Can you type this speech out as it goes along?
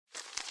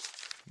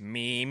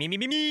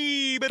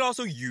Me, but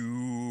also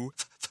you.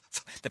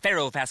 The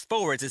Pharaoh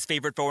fast-forwards his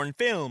favorite foreign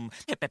film,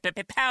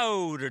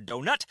 Powder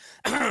Donut.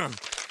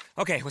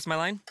 Okay, what's my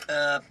line?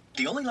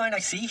 The only line I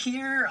see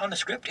here on the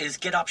script is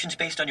get options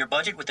based on your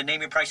budget with the Name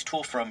Your Price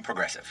tool from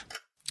Progressive.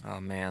 Oh,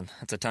 man,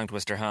 that's a tongue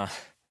twister, huh?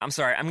 I'm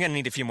sorry, I'm gonna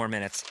need a few more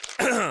minutes.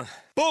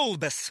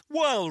 Bulbous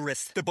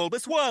Walrus, the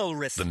Bulbous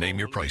Walrus. The Name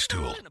Your Price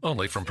tool,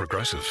 only from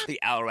Progressive. The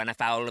owl ran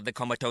afoul of the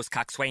comatose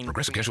coxswain.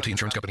 Progressive Casualty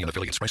Insurance Company and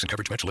affiliates. Price and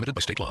coverage match limited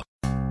by state law.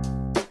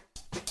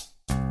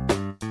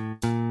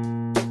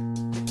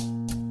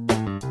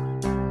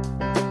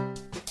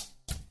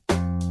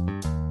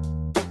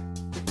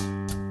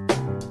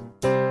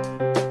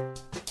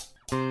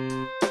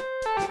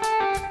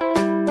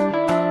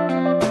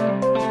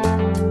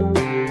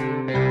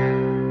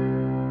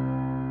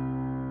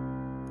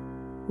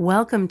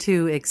 Welcome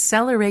to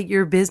Accelerate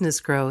Your Business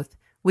Growth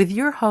with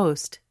your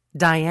host,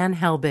 Diane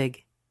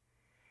Helbig.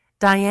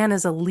 Diane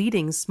is a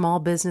leading small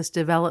business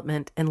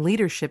development and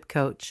leadership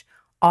coach,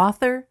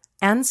 author,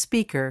 and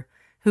speaker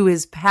who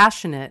is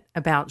passionate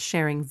about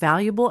sharing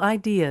valuable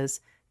ideas,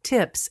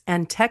 tips,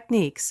 and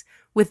techniques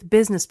with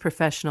business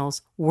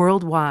professionals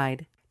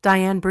worldwide.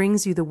 Diane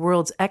brings you the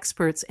world's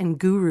experts and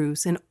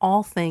gurus in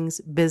all things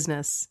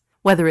business.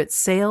 Whether it's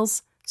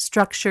sales,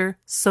 structure,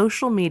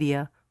 social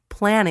media,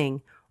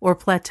 planning, or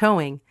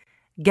plateauing,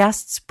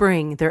 guests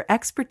bring their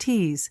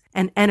expertise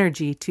and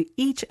energy to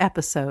each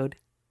episode.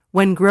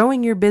 When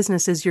growing your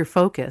business is your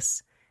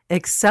focus,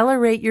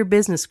 Accelerate Your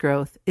Business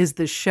Growth is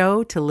the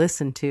show to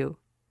listen to.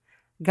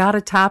 Got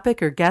a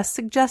topic or guest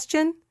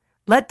suggestion?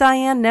 Let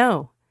Diane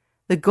know.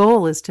 The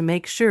goal is to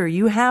make sure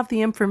you have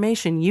the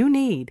information you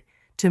need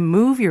to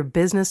move your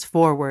business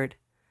forward.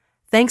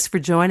 Thanks for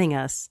joining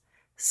us.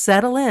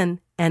 Settle in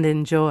and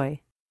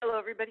enjoy. Hello,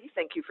 everybody.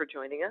 Thank you for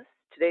joining us.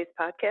 Today's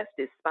podcast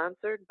is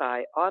sponsored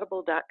by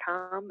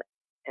Audible.com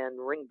and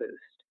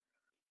RingBoost.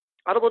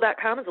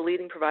 Audible.com is a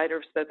leading provider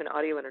of spoken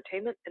audio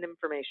entertainment and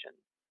information.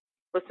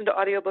 Listen to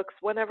audiobooks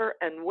whenever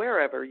and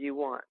wherever you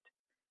want.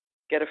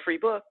 Get a free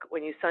book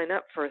when you sign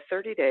up for a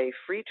 30-day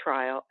free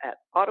trial at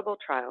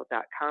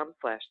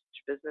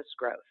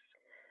audibletrial.com/businessgrowth.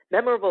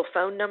 Memorable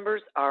phone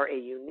numbers are a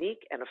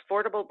unique and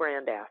affordable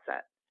brand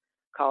asset.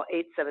 Call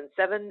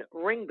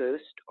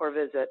 877-RING-BOOST or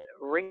visit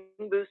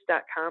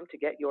ringboost.com to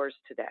get yours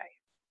today.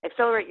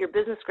 Accelerate Your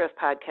Business Growth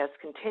podcast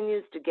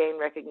continues to gain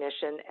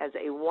recognition as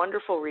a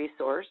wonderful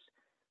resource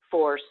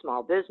for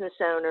small business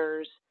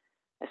owners,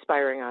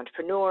 aspiring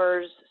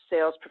entrepreneurs,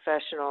 sales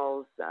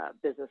professionals,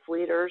 business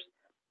leaders,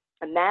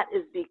 and that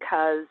is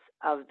because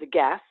of the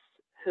guests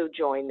who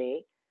join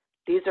me.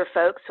 These are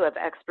folks who have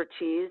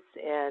expertise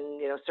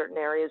in certain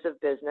areas of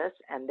business,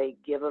 and they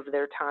give of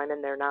their time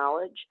and their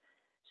knowledge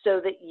so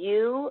that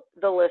you,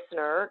 the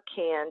listener,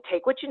 can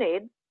take what you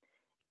need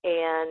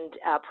and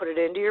put it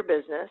into your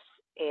business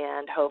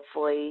and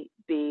hopefully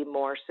be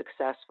more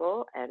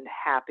successful and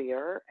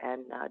happier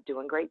and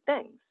doing great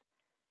things.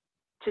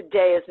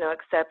 Today is no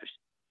exception.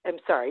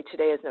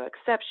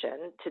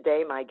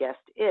 Today my guest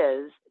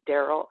is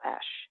Daryl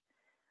Esch.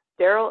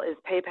 Daryl is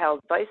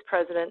PayPal's Vice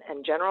President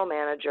and General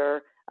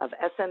Manager of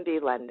SMB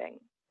Lending.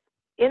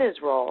 In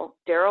his role,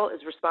 Daryl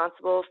is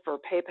responsible for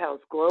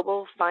PayPal's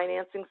global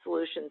financing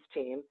solutions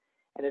team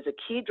and is a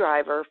key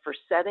driver for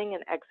setting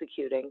and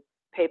executing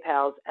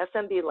PayPal's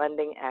SMB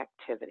lending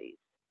activities.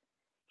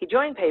 He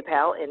joined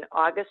PayPal in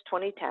August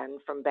 2010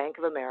 from Bank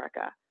of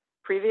America,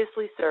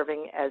 previously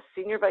serving as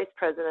Senior Vice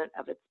President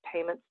of its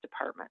Payments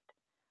Department.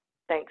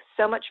 Thanks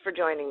so much for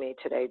joining me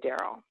today,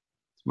 Daryl.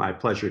 It's my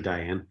pleasure,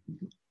 Diane.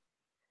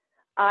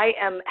 I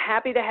am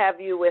happy to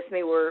have you with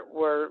me.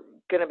 We're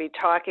going to be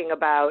talking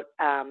about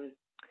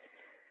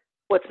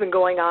what's been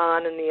going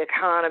on in the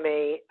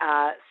economy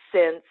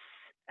since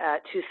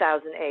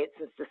 2008,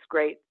 since this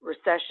great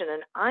recession.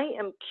 And I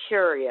am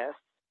curious,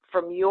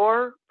 from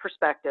your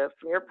perspective,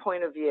 from your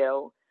point of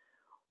view,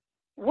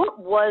 what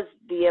was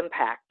the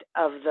impact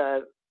of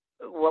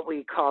what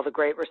we call the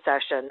Great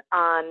Recession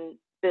on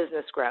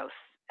business growth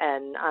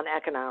and on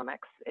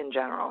economics in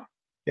general?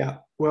 Yeah,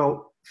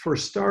 well, for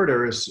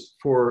starters,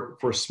 for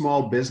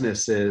small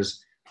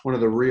businesses, one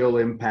of the real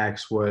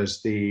impacts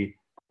was the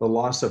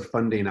loss of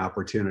funding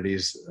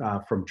opportunities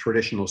from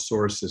traditional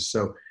sources.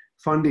 So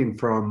funding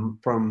from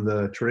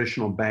the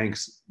traditional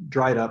banks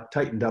dried up,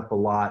 tightened up a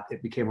lot.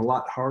 It became a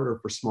lot harder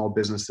for small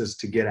businesses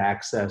to get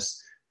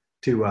access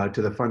to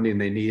the funding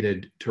they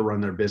needed to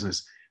run their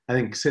business. I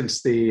think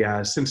since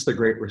the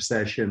Great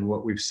Recession,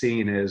 what we've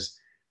seen is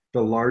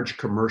the large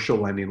commercial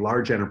lending,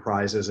 large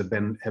enterprises have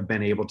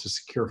been able to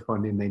secure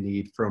funding they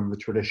need from the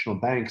traditional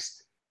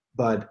banks,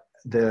 but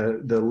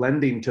the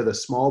lending to the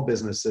small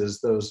businesses,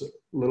 those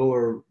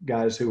littler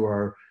guys who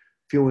are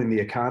fueling the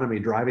economy,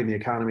 driving the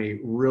economy,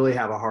 really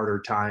have a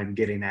harder time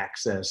getting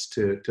access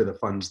to the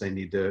funds they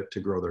need to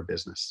grow their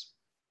business.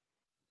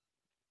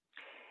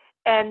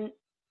 And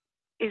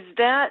is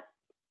that,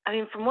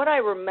 from what I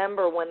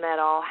remember when that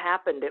all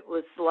happened, it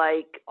was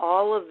like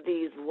all of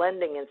these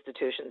lending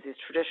institutions, these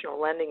traditional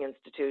lending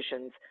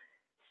institutions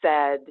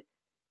said,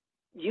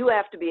 you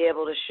have to be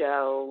able to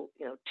show,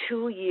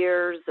 2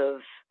 years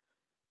of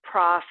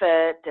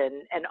profit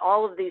and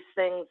all of these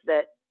things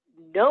that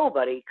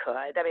nobody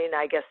could. I mean,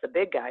 I guess the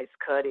big guys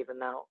could, even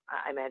though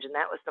I imagine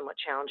that was somewhat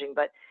challenging,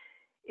 but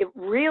it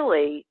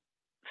really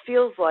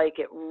feels like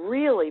it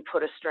really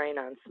put a strain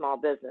on small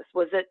business.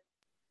 Was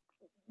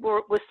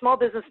small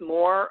business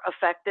more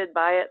affected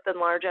by it than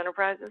large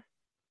enterprises?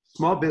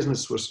 Small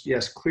business was,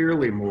 yes,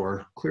 clearly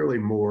more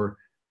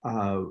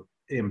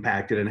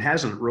impacted, and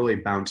hasn't really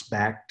bounced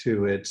back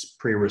to its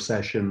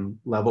pre-recession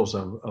levels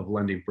of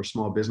lending for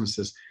small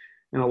businesses.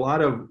 And a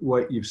lot of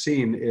what you've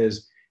seen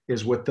is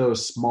with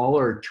those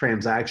smaller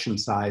transaction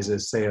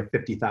sizes, say a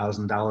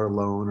 $50,000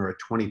 loan or a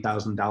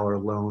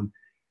 $20,000 loan,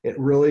 it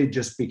really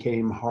just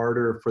became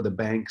harder for the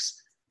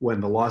banks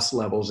when the loss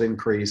levels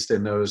increased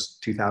in those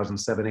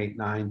 2007, 8,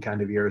 9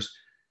 kind of years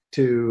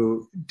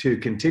to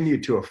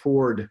continue to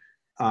afford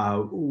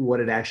what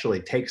it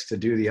actually takes to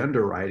do the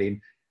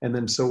underwriting. And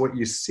then so what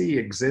you see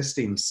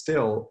existing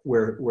still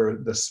where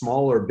the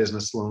smaller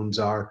business loans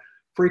are,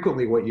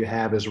 frequently what you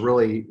have is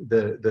really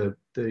the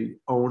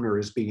owner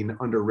is being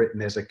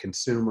underwritten as a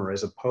consumer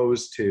as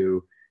opposed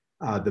to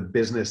the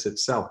business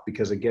itself.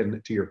 Because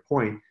again, to your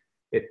point,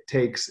 it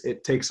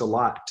takes a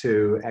lot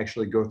to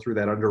actually go through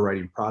that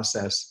underwriting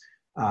process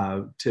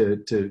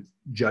to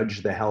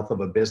judge the health of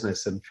a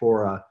business. And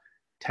for a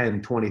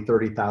 $10,000,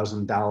 $20,000,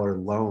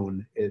 $30,000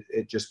 loan,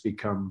 it just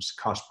becomes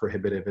cost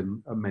prohibitive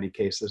in many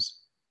cases.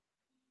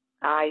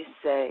 I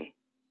see.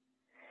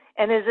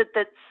 And is it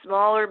that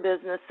smaller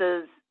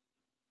businesses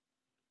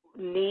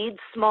need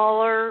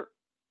smaller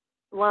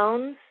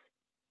loans?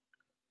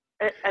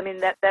 I mean,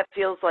 that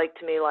feels like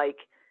to me like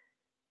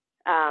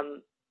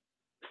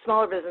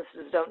smaller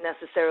businesses don't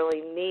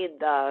necessarily need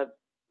the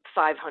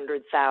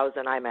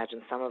 500,000. I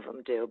imagine some of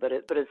them do, but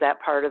is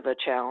that part of the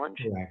challenge?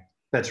 Right.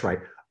 That's right.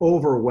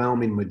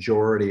 Overwhelming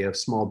majority of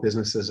small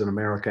businesses in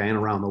America and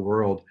around the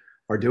world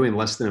are doing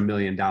less than $1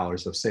 million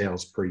of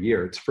sales per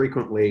year. It's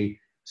frequently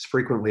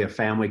a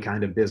family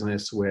kind of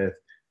business with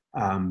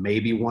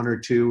maybe 1 or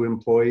 2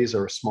 employees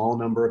or a small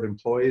number of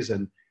employees,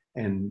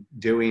 and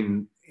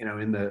doing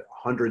in the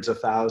hundreds of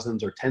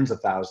thousands or tens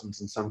of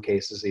thousands in some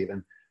cases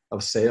even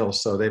of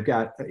sales. So they've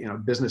got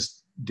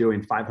business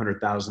doing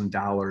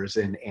 $500,000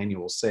 in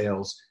annual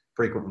sales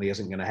frequently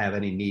isn't going to have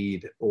any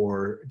need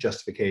or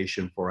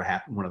justification for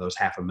one of those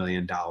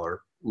 $500,000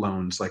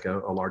 loans like a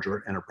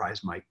larger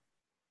enterprise might.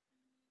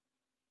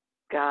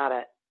 Got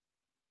it.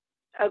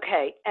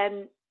 Okay.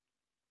 And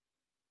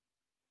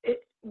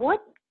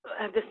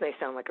this may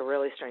sound like a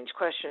really strange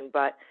question,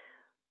 but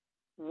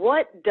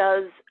what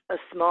does a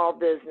small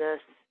business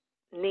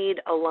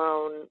need a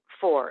loan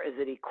for? Is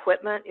it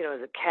equipment?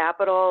 Is it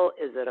capital?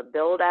 Is it a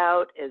build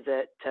out? Is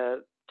it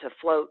to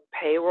float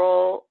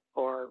payroll,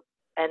 or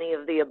any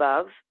of the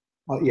above?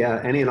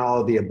 Yeah, any and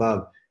all of the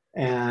above.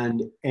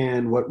 And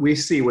what we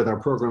see with our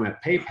program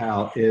at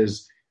PayPal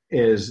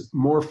is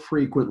more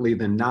frequently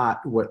than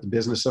not, what the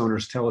business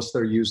owners tell us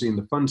they're using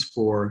the funds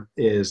for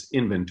is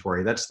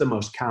inventory. That's the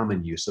most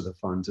common use of the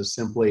funds, is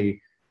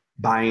simply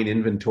buying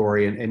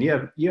inventory. And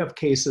you have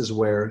cases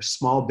where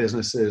smaller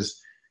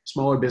businesses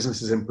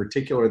in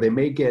particular, they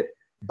may get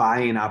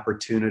buying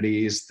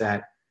opportunities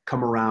that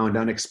come around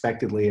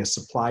unexpectedly. A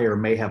supplier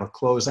may have a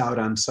closeout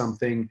on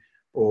something,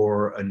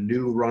 or a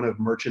new run of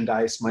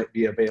merchandise might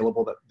be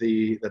available that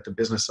the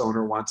business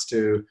owner wants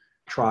to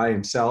try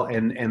and sell,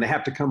 and they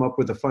have to come up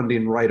with the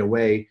funding right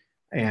away.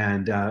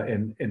 And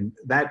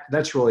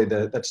that's really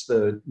that's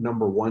the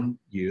number one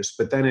use.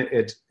 But then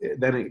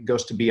it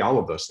goes to be all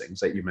of those things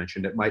that you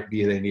mentioned. It might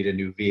be they need a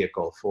new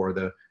vehicle for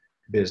the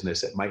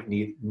business. It might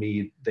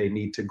they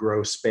need to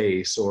grow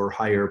space or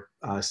hire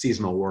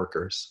seasonal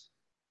workers.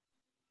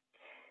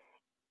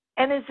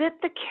 And is it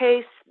the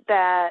case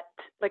that,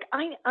 like,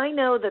 I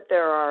know that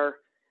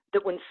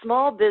that when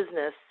small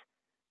business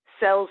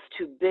sells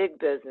to big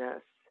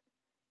business,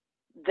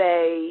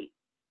 the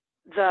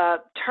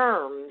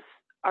terms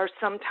are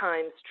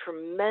sometimes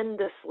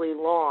tremendously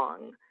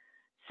long.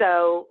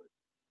 So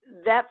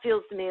that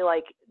feels to me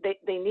like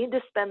they need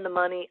to spend the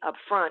money up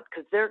front,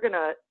 because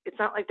it's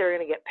not like they're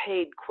going to get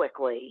paid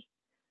quickly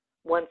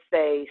once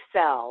they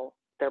sell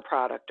their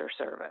product or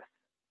service.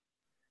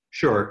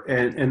 Sure,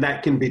 and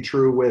that can be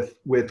true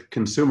with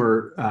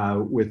consumer.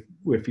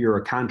 If you're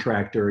a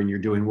contractor and you're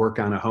doing work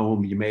on a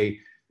home, you may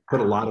put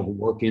a lot of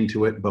work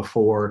into it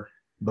before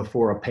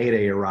a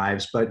payday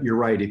arrives. But you're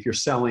right. If you're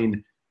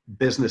selling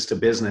business to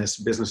business,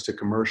 business to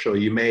commercial,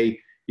 you may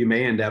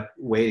end up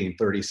waiting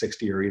 30,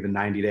 60, or even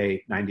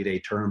 90-day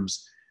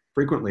terms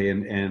frequently.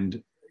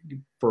 And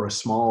for a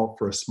small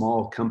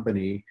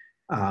company,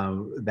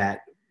 that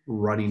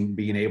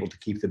being able to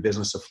keep the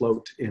business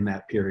afloat in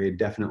that period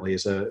definitely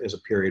is a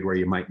period where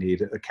you might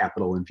need a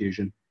capital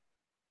infusion.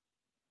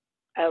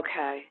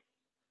 Okay.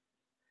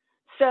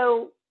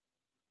 So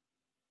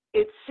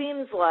it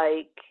seems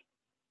like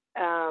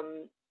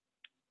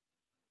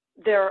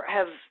there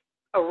have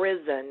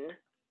arisen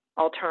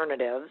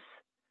alternatives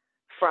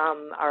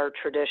from our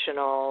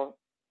traditional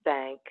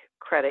bank,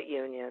 credit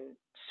union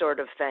sort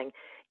of thing.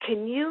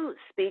 Can you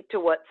speak to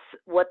what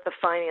the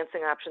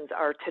financing options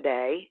are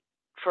today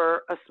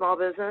for a small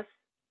business?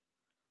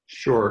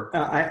 Sure.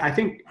 I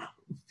think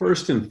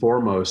first and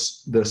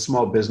foremost, the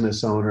small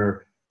business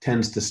owner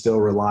tends to still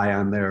rely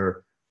on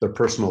their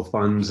personal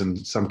funds, in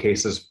some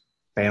cases,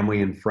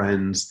 family and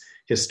friends.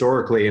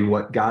 Historically, and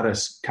what got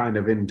us kind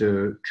of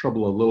into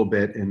trouble a little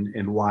bit,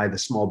 and why the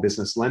small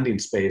business lending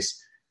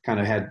space kind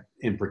of had,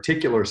 in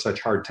particular,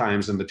 such hard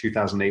times in the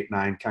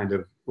 2008-9 kind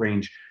of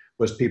range,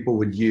 was people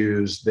would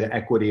use the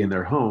equity in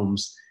their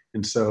homes.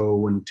 And so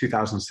when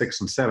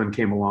 2006 and 7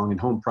 came along and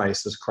home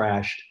prices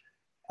crashed,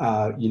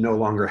 you no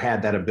longer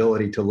had that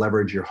ability to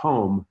leverage your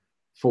home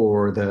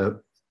for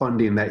the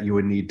funding that you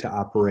would need to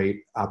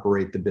operate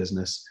the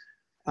business.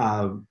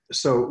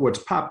 So what's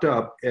popped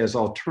up as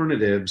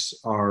alternatives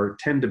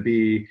tend to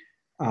be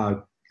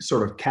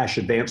sort of cash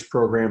advance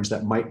programs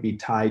that might be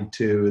tied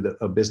to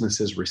a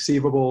business's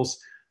receivables.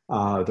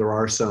 There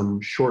are some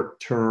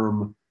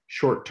short-term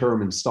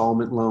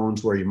installment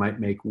loans where you might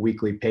make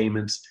weekly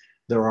payments.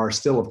 There are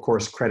still, of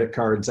course, credit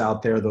cards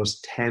out there.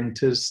 Those tend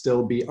to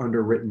still be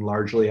underwritten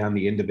largely on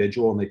the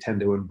individual, and they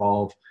tend to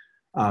involve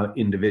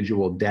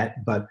individual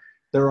debt. But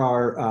there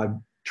are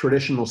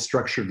traditional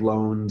structured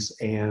loans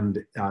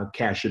and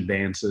cash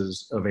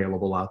advances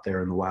available out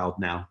there in the wild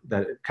now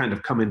that kind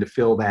of come in to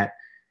fill that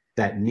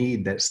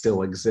need that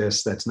still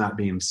exists, that's not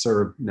being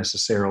served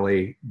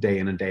necessarily day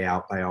in and day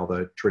out by all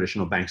the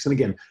traditional banks. And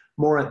again,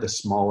 more at the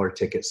smaller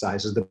ticket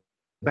sizes. The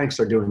banks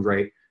are doing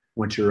great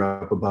once you're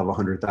up above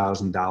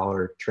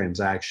 $100,000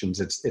 transactions.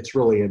 It's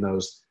really in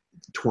those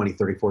 $20,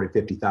 $30, $40,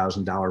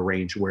 $50,000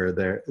 range where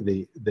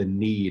the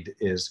need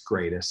is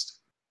greatest.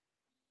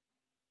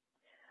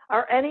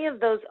 Are any of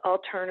those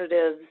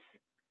alternatives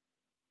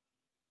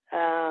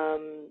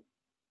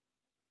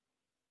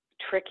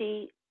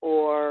tricky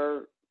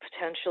or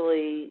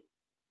potentially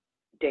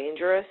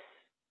dangerous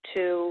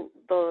to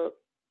the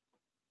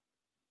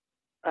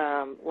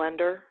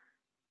lender?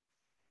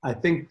 I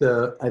think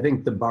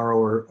the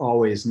borrower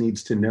always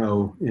needs to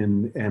know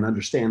and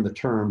understand the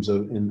terms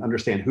and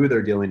understand who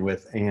they're dealing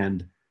with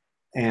and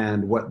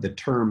what the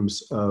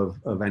terms of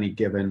any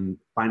given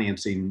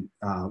financing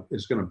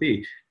is going to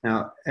be.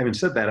 Now, having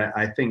said that,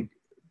 I think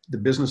the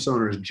business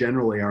owners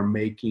generally are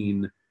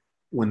making,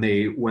 when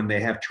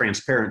they have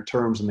transparent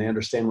terms and they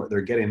understand what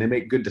they're getting, they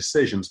make good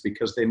decisions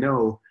because they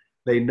know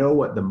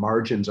what the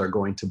margins are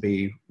going to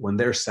be when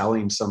they're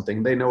selling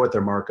something. They know what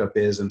their markup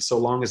is, and so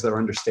long as they're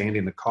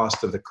understanding the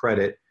cost of the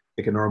credit,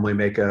 they can normally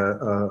make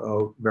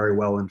a very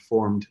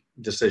well-informed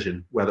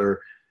decision whether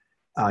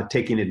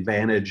taking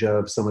advantage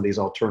of some of these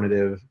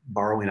alternative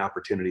borrowing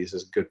opportunities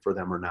is good for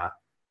them or not.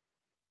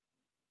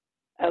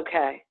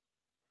 Okay.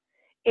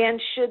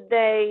 And should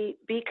they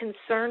be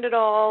concerned at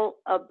all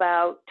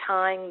about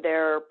tying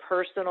their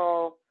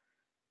personal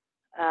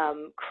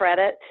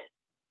credit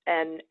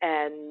and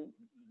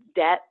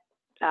debt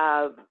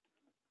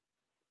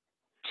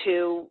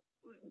to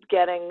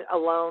getting a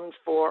loan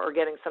for or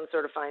getting some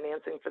sort of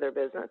financing for their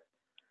business?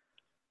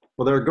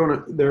 Well, there are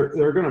going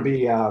to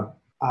be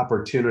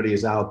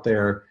opportunities out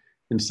there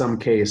in some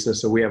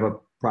cases. So we have a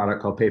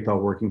product called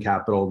PayPal Working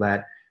Capital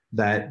that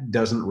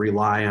doesn't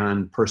rely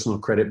on personal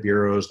credit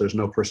bureaus. There's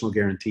no personal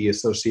guarantee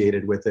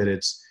associated with it.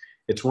 It's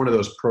one of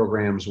those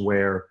programs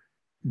where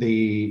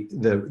the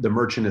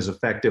merchant is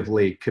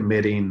effectively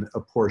committing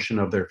a portion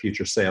of their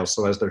future sales.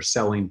 So as they're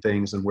selling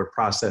things and we're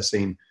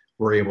processing,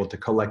 we're able to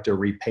collect a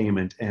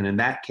repayment. And in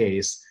that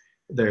case,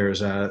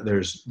 there's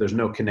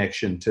no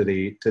connection to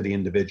the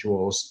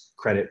individual's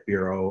credit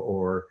bureau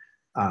or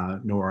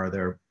nor are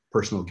there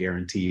personal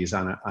guarantees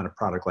on a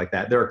product like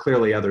that. There are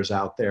clearly others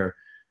out there,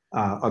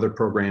 other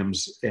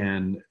programs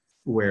and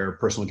where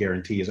personal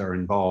guarantees are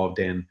involved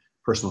and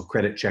personal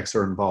credit checks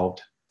are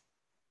involved.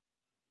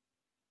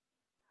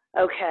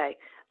 Okay.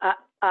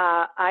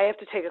 I have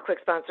to take a quick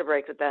sponsor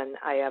break, but then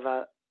I have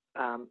a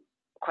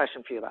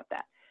question for you about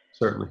that.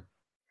 Certainly.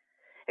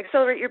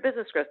 Accelerate Your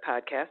Business Growth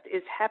podcast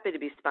is happy to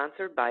be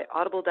sponsored by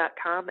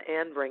Audible.com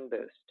and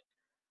RingBoost.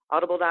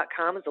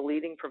 Audible.com is a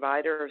leading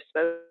provider of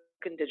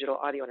spoken digital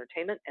audio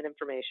entertainment and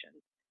information.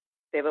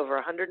 They have over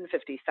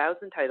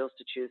 150,000 titles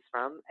to choose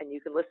from, and you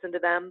can listen to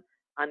them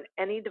on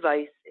any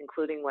device,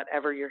 including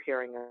whatever you're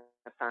hearing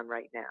us on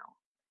right now.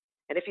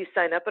 And if you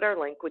sign up at our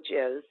link, which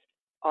is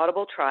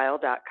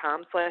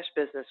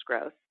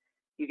audibletrial.com/businessgrowth,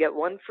 you get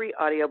one free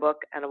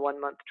audiobook and a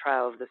 1-month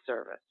trial of the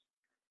service.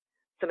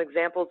 Some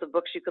examples of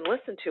books you can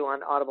listen to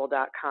on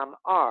audible.com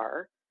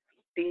are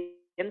The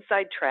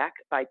Inside Track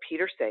by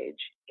Peter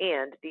Sage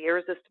and The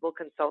Irresistible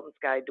Consultant's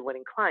Guide to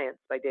Winning Clients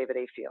by David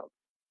A. Fields.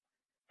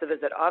 So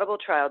visit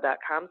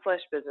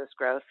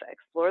audibletrial.com/businessgrowth,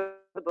 explore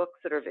the books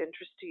that are of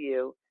interest to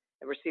you,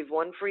 and receive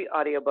one free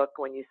audiobook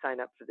when you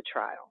sign up for the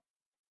trial.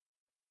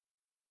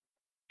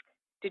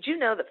 Did you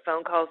know that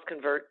phone calls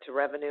convert to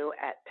revenue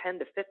at 10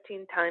 to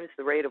 15 times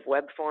the rate of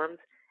web forms,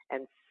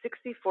 and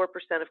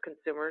 64% of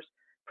consumers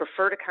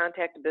prefer to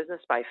contact a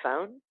business by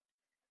phone?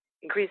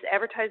 Increase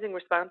advertising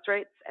response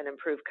rates and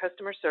improve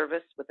customer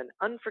service with an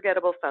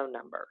unforgettable phone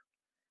number.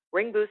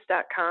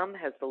 Ringboost.com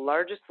has the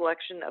largest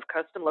selection of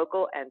custom,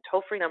 local, and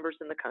toll-free numbers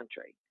in the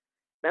country.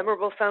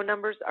 Memorable phone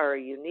numbers are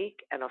a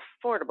unique and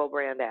affordable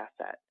brand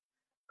asset.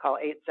 Call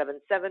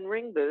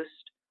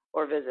 877-RING-BOOST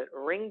or visit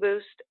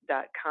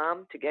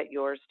ringboost.com to get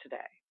yours today.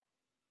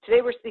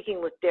 Today we're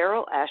speaking with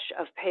Daryl Esch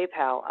of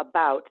PayPal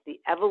about the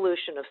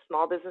evolution of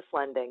small business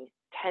lending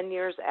 10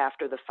 years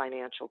after the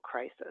financial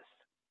crisis.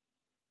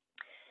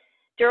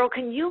 Daryl,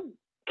 can you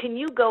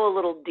go a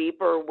little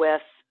deeper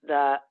with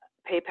the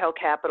PayPal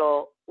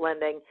Capital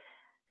lending?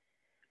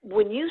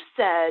 When you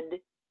said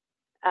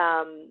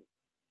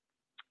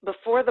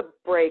before the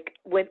break,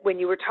 when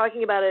you were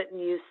talking about it and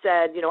you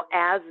said,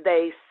 as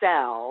they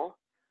sell,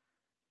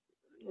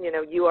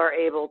 you are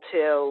able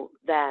to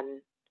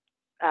then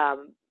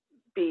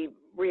be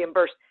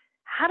reimbursed.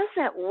 How does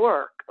that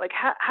work? Like,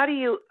 how do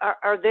you,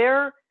 are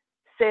their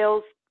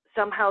sales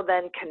somehow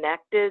then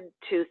connected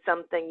to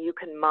something you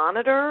can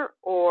monitor,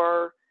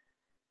 or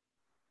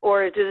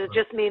does it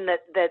just mean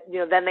that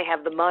then they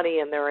have the money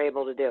and they're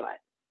able to do it?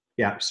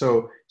 Yeah,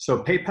 so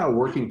PayPal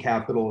Working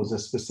Capital is a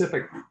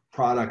specific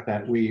program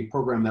that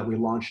we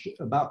launched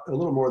about a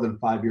little more than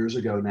 5 years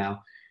ago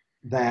now,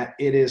 that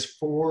it is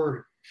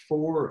for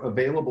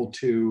available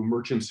to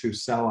merchants who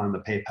sell on the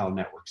PayPal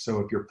network. So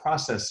if you're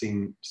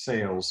processing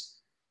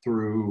sales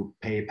through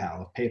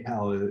PayPal, if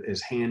PayPal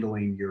is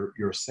handling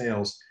your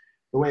sales,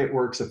 the way it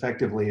works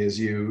effectively is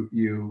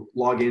you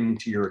log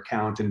into your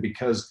account, and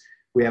because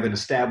we have an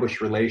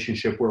established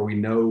relationship where we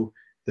know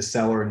the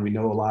seller and we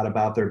know a lot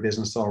about their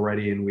business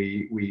already, and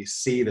we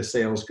see the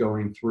sales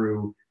going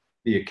through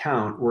the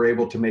account, we're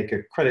able to make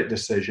a credit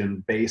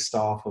decision based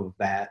off of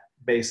that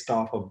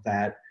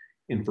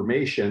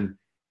information.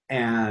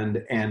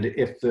 And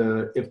if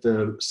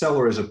the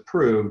seller is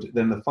approved,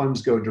 then the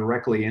funds go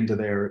directly into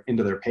their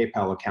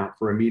PayPal account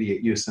for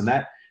immediate use. And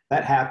that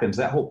happens.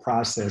 That whole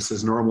process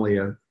is normally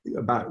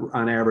about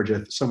on average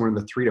somewhere in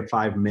the 3 to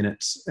 5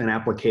 minutes, an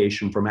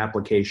application from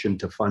application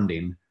to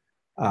funding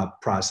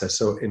process.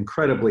 So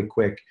incredibly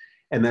quick.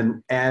 And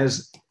then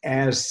as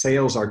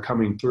sales are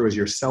coming through, as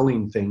you're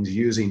selling things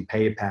using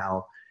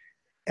PayPal,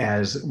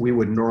 as we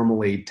would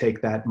normally take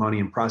that money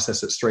and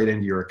process it straight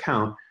into your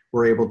account,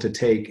 we're able to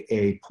take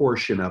a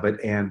portion of it,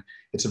 and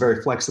it's a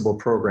very flexible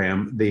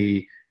program.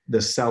 The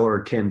seller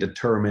can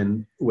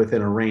determine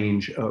within a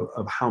range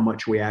of how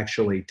much we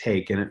actually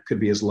take, and it could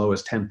be as low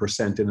as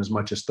 10% and as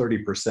much as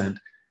 30%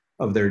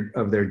 of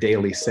their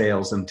daily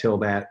sales until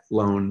that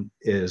loan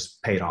is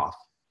paid off.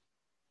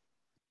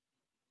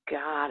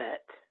 Got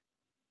it.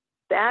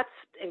 That's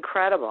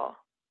incredible.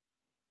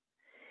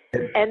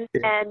 And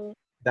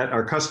that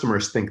our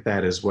customers think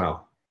that as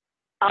well.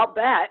 I'll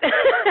bet.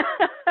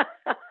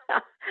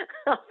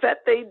 I'll bet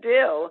they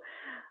do.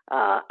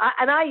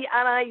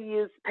 I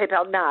use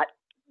PayPal, not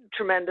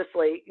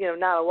tremendously,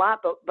 not a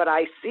lot, but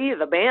I see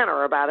the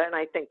banner about it and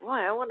I think, boy,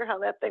 I wonder how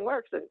that thing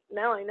works. And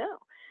now I know.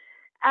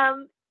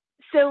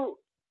 So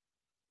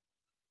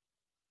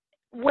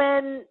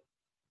when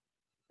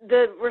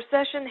the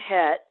recession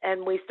hit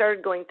and we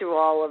started going through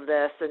all of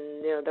this,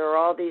 and there were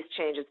all these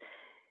changes,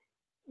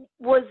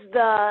 was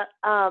the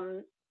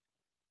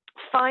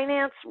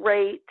finance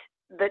rate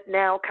that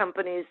now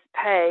companies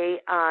pay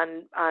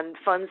on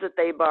funds that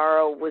they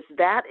borrow, was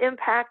that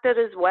impacted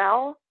as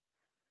well?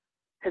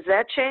 Has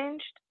that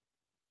changed?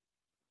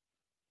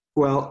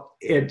 Well,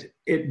 it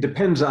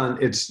depends on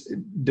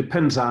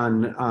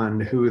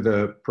who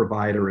the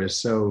provider is.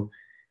 So,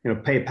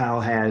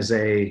 PayPal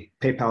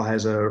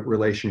has a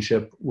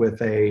relationship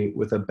with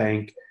a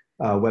bank,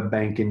 web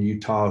bank in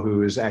Utah,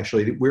 who is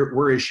actually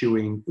we're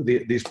issuing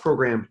these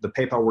programs, the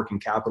PayPal Working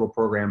Capital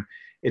program.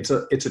 It's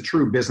a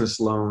true business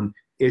loan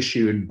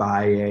issued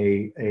by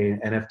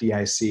an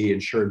FDIC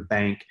insured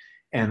bank.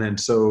 And then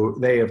so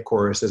they, of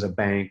course, as a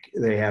bank,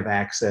 they have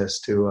access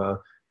to a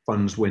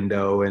funds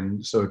window,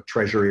 and so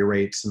treasury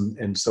rates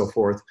and so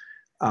forth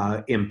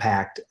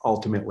impact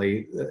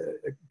ultimately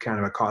kind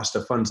of a cost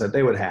of funds that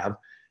they would have.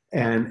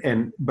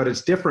 But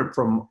it's different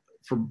from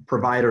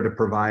provider to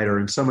provider,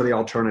 and some of the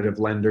alternative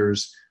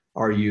lenders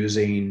are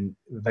using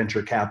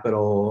venture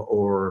capital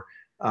or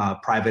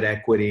private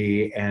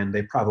equity, and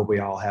they probably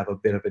all have a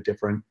bit of a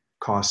different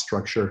cost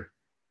structure.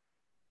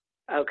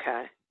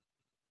 Okay.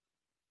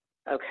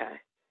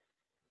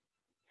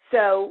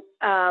 So,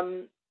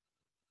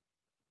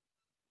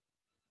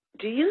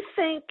 do you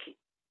think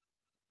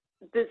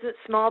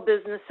small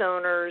business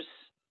owners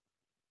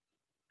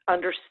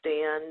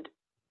understand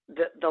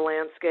the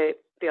landscape,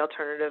 the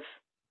alternative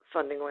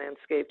funding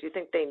landscape? Do you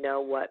think they know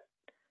what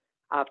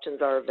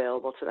options are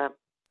available to them?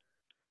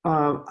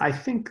 I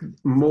think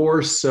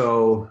more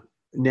so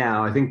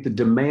now. I think the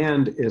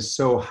demand is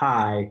so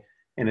high,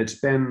 and it's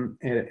been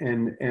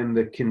and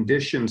the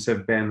conditions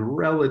have been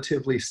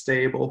relatively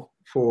stable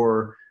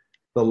for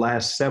the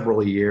last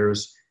several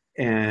years,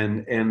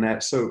 and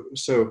that so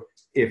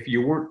if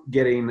you weren't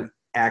getting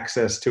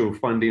access to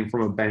funding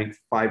from a bank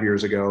 5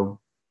 years ago,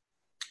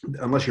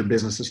 unless your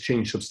business has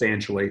changed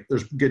substantially,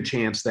 there's a good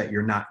chance that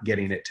you're not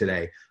getting it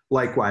today.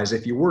 Likewise,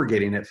 if you were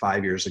getting it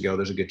 5 years ago,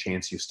 there's a good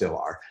chance you still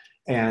are.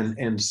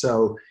 And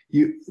so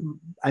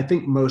I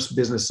think most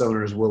business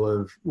owners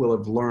will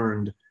have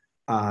learned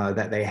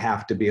that they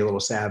have to be a little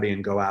savvy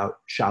and go out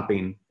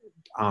shopping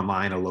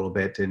online a little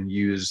bit and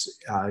use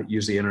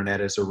the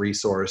internet as a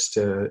resource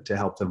to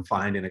help them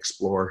find and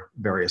explore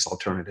various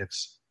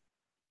alternatives.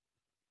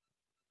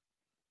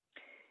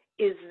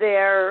 Is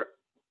there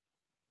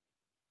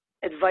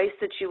advice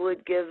that you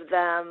would give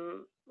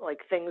them, like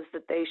things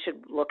that they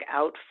should look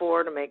out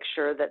for to make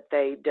sure that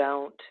they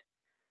don't,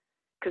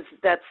 because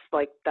that's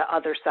like the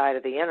other side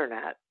of the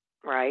internet,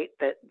 right?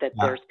 That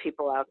there's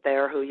people out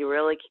there who you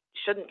really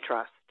shouldn't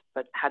trust,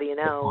 but how do you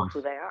know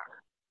who they are?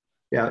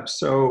 Yeah,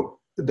 so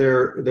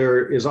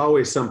there is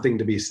always something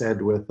to be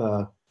said with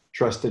a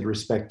trusted,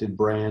 respected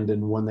brand,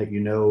 and one that you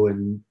know,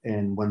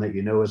 and one that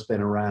you know has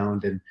been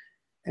around,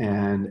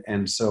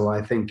 and so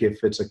I think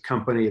if it's a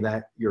company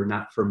that you're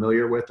not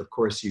familiar with, of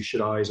course you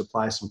should always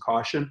apply some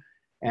caution.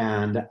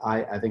 And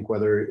I think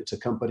whether it's a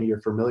company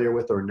you're familiar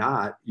with or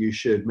not, you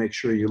should make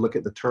sure you look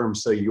at the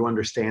terms so you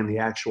understand the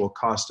actual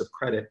cost of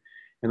credit.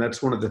 And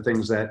that's one of the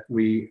things that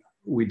we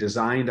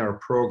designed our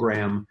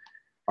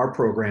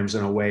programs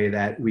in a way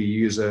that we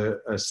use a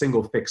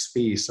single fixed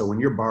fee. So when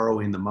you're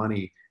borrowing the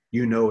money,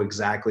 you know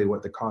exactly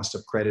what the cost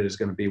of credit is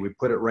going to be. We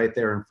put it right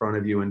there in front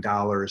of you in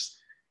dollars,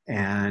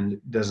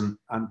 and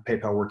on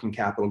PayPal Working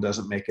Capital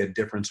doesn't make a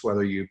difference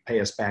whether you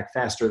pay us back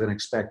faster than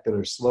expected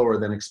or slower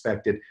than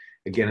expected.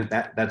 Again,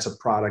 that's a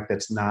product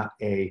that's not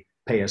a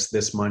pay us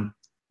this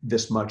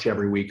much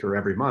every week or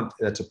every month.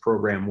 That's a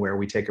program where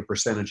we take a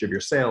percentage of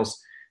your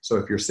sales. So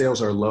if your sales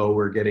are low,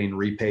 we're getting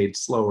repaid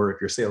slower. If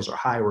your sales are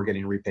high, we're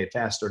getting repaid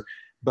faster.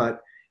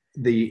 But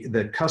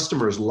the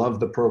customers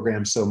love the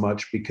program so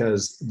much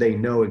because they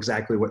know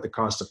exactly what the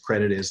cost of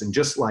credit is. And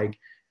just like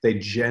they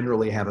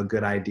generally have a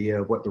good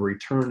idea of what the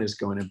return is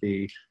going to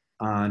be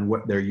on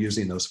what they're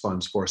using those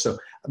funds for. So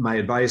my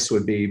advice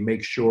would be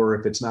make sure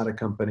if it's not a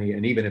company,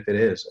 and even if it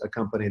is a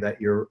company that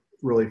you're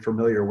really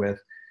familiar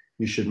with,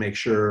 you should make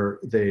sure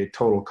the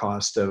total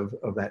cost of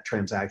that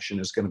transaction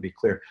is going to be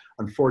clear.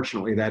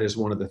 Unfortunately, that is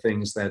one of the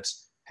things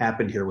that's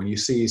happened here. When you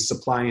see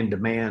supply and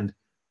demand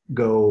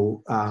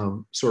go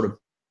sort of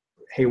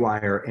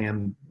haywire,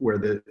 and where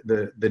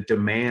the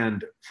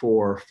demand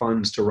for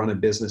funds to run a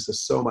business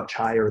is so much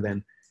higher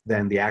than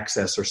the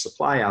access or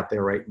supply out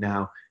there right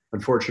now,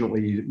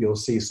 unfortunately, you'll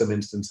see some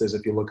instances,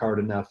 if you look hard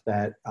enough,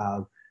 that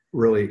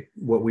really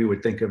what we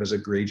would think of as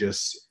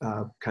egregious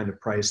kind of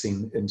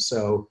pricing. And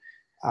so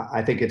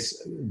I think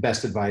it's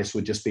best advice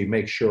would just be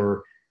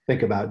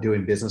think about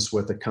doing business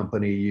with a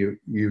company you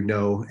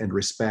know and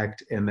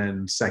respect. And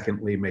then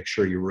secondly, make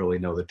sure you really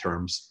know the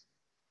terms.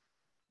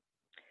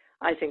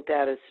 I think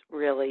that is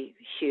really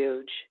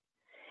huge.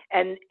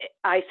 And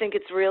I think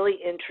it's really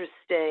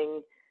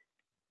interesting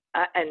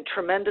and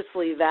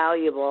tremendously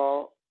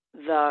valuable,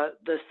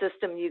 the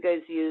system you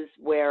guys use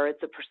where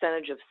it's a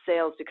percentage of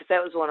sales, because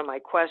that was one of my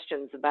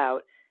questions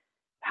about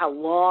how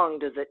long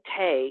does it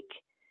take,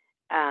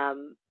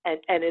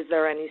 and is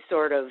there any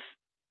sort of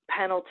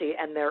penalty?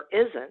 And there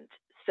isn't.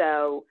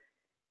 So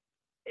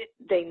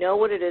they know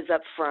what it is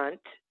up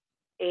front,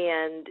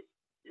 and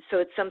so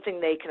it's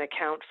something they can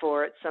account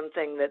for. It's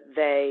something that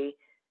they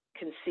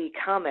can see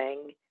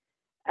coming,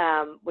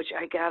 which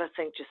I gotta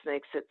think just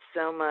makes it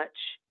so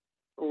much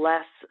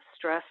less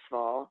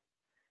stressful.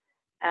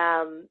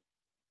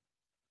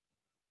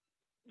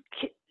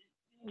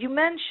 You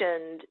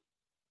mentioned,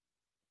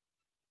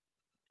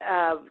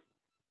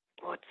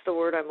 what's the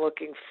word I'm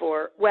looking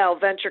for? Well,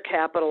 venture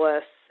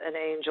capitalists and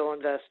angel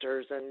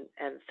investors and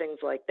things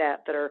like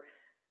that are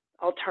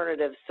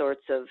alternative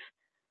sorts of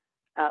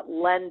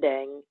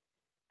lending.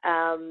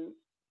 Do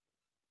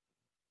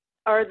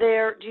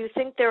you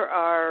think there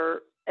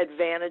are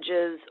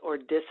advantages or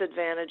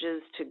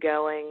disadvantages to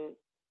going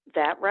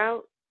that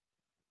route?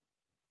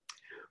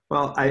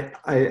 Well,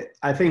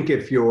 I think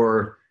if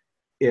you're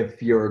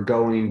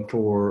going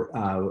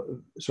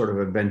for sort of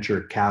a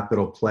venture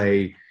capital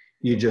play,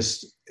 you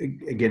just,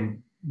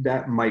 again,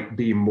 that might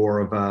be more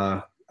of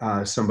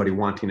a somebody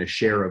wanting a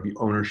share of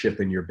ownership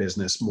in your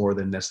business more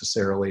than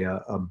necessarily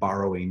a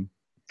borrowing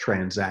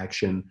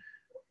transaction.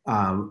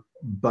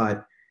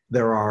 But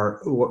there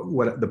are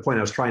what the point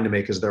I was trying to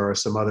make is there are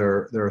some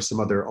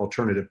other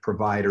alternative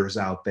providers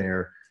out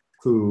there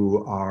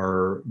who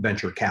are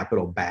venture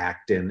capital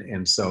backed,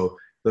 and so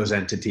those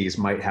entities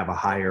might have a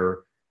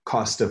higher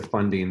cost of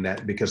funding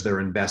that because their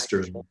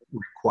investors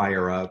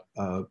require a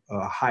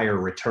higher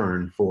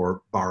return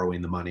for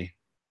borrowing the money.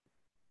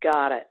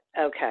 Got it.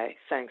 Okay.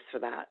 Thanks for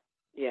that.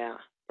 Yeah,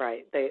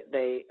 right.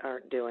 They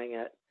aren't doing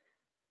it.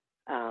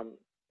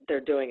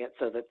 They're doing it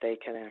so that they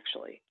can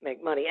actually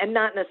make money and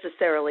not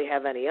necessarily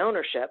have any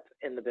ownership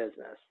in the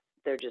business.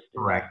 They're just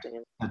investing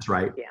in. That's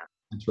right. Yeah.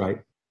 That's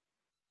right.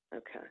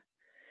 Okay.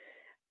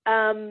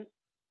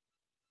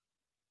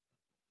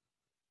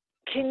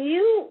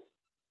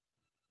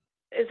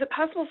 Is it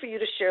possible for you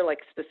to share like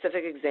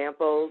specific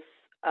examples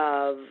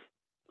of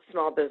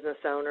small business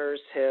owners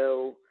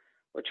who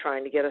were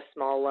trying to get a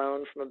small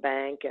loan from a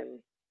bank and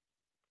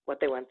what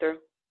they went through?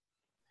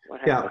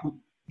 What happened? Yeah,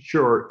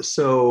 sure.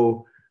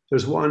 So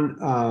there's one,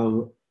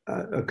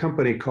 a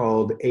company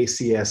called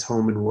ACS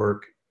Home and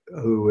Work,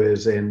 who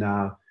is in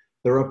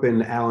They're up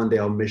in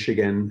Allendale,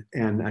 Michigan,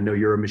 and I know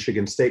you're a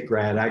Michigan State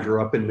grad. I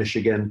grew up in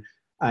Michigan,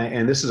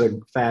 and this is a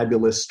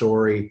fabulous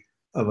story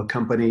of a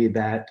company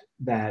that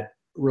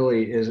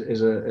really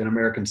is an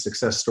American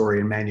success story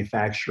in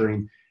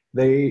manufacturing.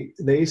 They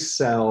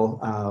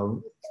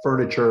sell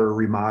furniture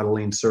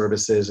remodeling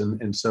services,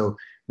 and so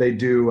they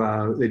do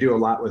a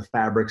lot with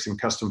fabrics and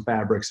custom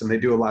fabrics, and they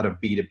do a lot of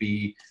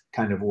B2B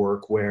kind of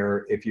work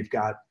where if you've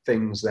got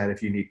things that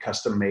if you need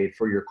custom made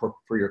for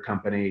your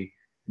company,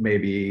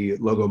 maybe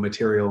logo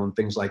material and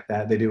things like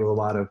that, they do a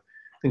lot of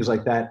things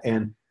like that.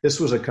 And this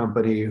was a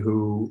company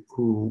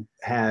who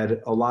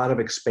had a lot of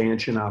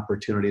expansion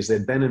opportunities.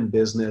 They'd been in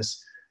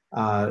business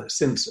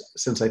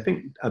since I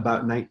think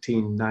about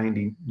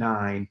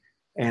 1999,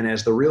 and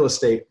as the real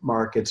estate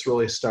markets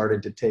really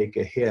started to take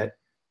a hit,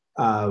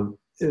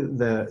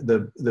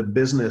 the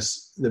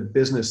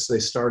business they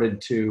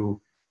started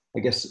to, I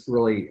guess,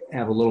 really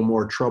have a little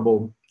more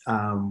trouble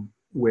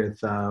with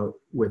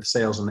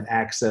sales and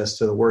access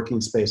to the working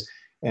space,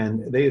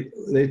 and they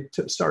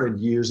started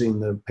using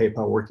the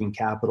PayPal Working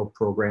Capital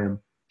program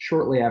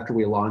shortly after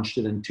we launched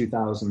it in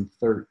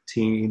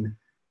 2013,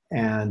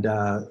 and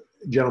a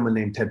gentleman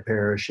named Ted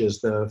Parrish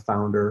is the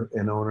founder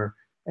and owner,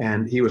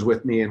 and he was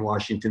with me in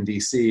Washington,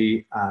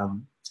 D.C. A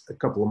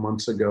couple of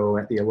months ago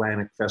at the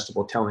Atlantic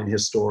Festival telling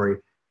his story.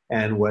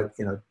 And what,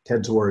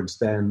 Ted's words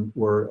then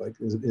were like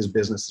his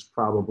business has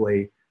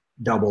probably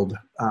doubled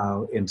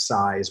in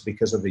size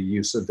because of the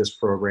use of this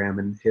program,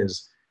 and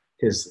his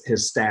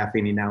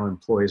staffing. He now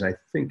employs, I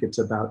think it's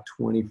about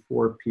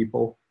 24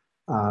 people,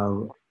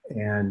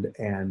 and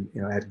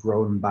had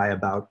grown by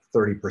about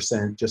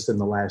 30% just in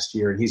the last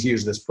year. And he's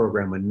used this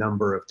program a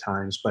number of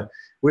times, but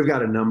we've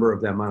got a number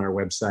of them on our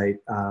website.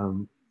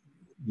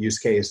 Use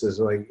cases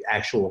like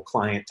actual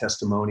client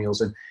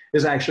testimonials, and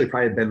this has actually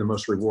probably been the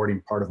most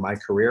rewarding part of my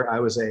career. I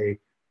was a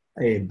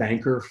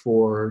banker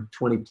for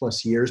 20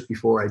 plus years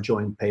before I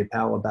joined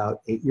PayPal about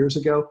 8 years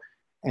ago,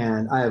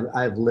 and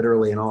I've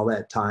literally in all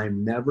that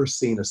time never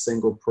seen a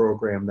single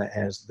program that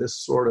has this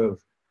sort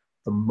of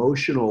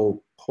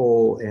emotional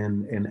pull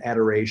and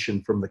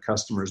adoration from the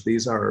customers.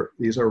 These are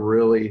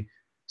really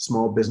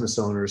small business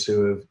owners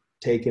who have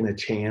taken a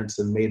chance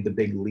and made the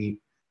big leap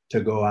to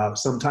go out.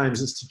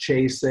 Sometimes it's to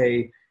chase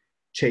a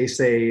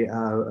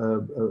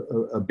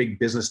big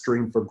business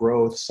dream for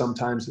growth.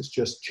 Sometimes it's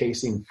just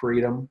chasing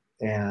freedom.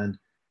 And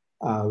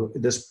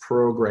this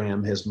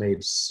program has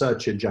made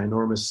such a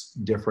ginormous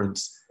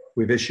difference.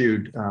 We've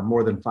issued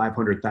more than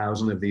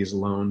 500,000 of these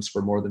loans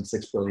for more than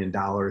 $6 billion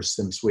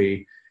since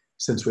we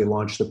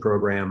launched the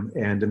program.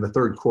 And in the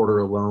third quarter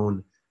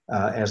alone,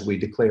 as we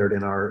declared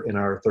in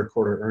our third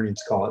quarter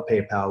earnings call at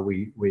PayPal,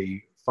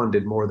 we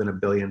funded more than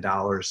 $1 billion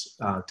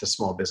to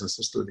small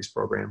businesses through these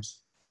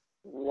programs.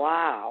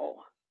 Wow.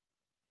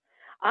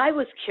 I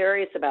was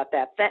curious about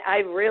that. I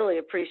really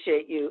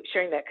appreciate you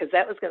sharing that, because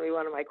that was going to be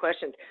one of my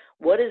questions.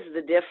 What is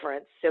the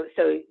difference?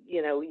 So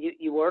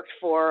you worked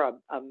for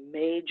a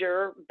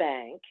major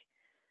bank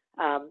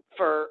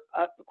for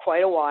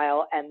quite a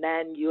while, and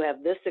then you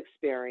have this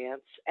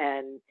experience,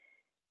 and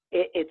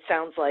it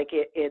sounds like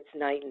it's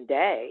night and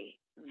day,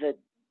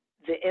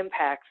 the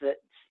impact that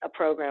a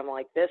program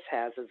like this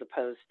has as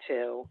opposed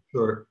to.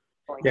 Sure.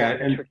 Yeah,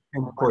 and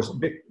of course,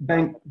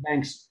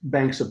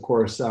 banks of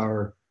course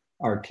are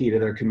key to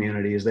their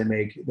communities. They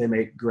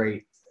make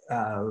great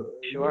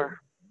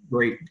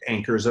great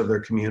anchors of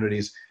their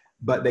communities,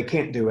 but they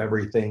can't do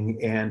everything.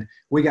 And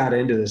we got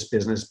into this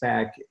business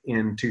back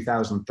in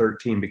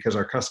 2013 because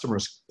our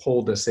customers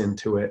pulled us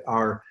into it.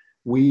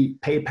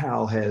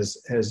 PayPal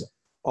has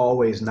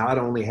always, not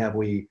only have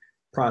we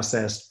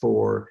processed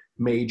for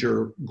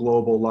major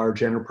global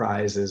large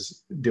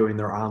enterprises doing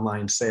their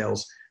online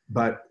sales,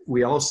 but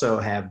we also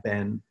have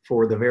been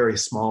for the very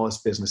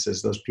smallest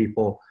businesses, those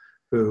people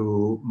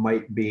who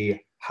might be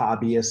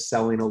hobbyists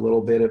selling a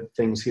little bit of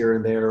things here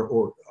and there,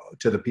 or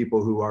to the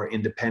people who are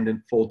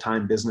independent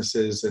full-time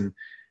businesses and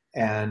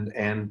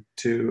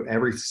to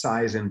every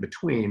size in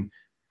between.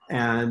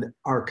 And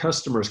our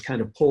customers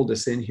kind of pulled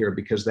us in here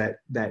because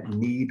that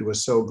need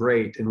was so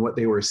great, and what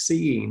they were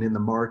seeing in the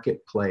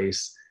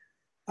marketplace,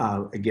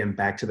 again,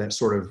 back to that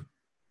sort of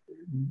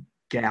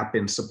gap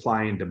in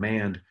supply and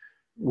demand,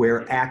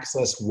 where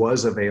access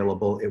was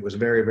available, it was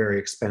very, very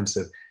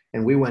expensive.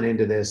 And we went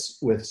into this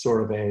with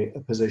sort of a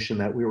position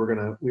that we were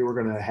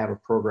gonna have a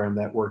program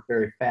that worked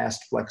very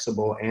fast,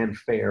 flexible, and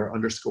fair,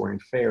 underscoring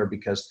fair,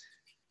 because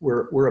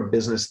we're a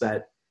business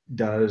that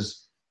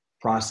does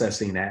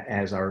processing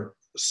as our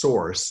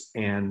source,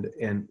 and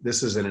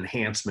this is an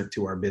enhancement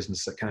to our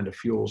business that kind of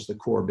fuels the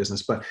core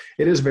business. But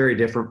it is very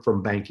different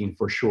from banking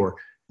for sure.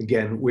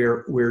 Again,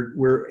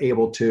 we're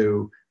able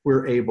to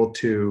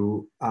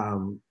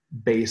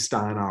based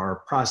on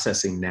our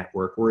processing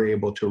network, we're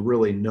able to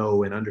really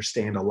know and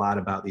understand a lot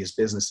about these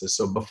businesses.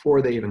 So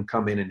before they even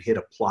come in and hit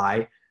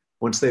apply,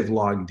 once they've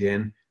logged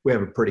in, we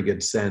have a pretty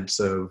good sense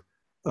of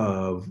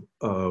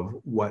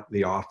what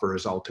the offer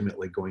is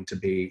ultimately going to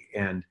be.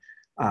 And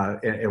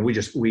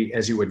we,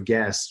 as you would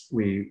guess,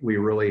 we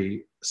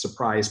really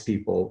surprise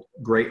people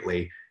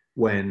greatly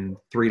when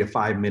 3 to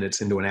 5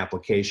 minutes into an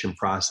application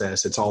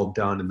process, it's all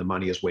done and the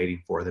money is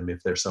waiting for them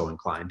if they're so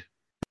inclined.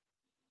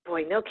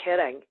 Boy, no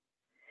kidding.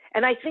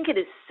 And I think it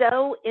is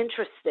so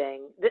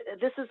interesting.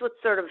 This is what's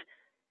sort of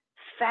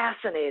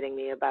fascinating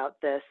me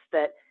about this,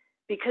 that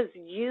because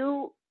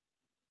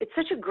it's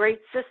such a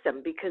great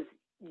system because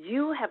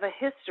you have a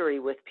history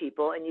with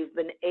people and you've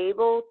been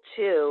able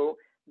to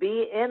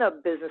be in a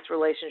business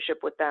relationship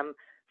with them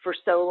for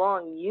so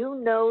long. You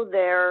know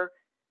their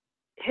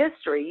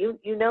history,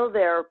 you know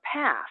their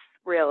path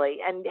really,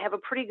 and have a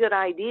pretty good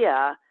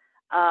idea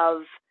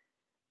of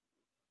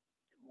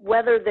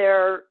whether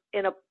they're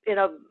in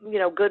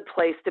a good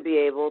place to be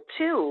able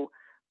to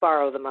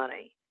borrow the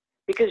money,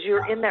 because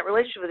you're in that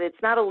relationship with it.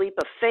 It's not a leap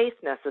of faith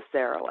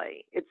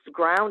necessarily. It's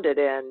grounded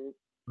in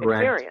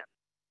experience.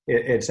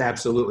 It's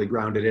absolutely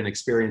grounded in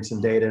experience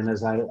and data. And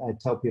as I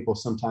tell people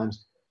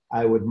sometimes,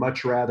 I would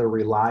much rather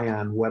rely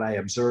on what I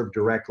observe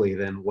directly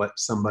than what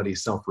somebody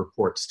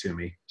self-reports to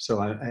me. So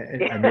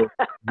I know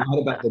not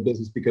about the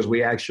business because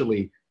we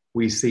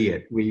see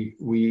it.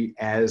 We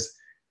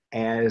as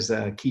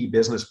a key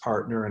business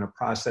partner and a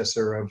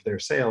processor of their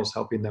sales,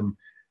 helping them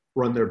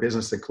run their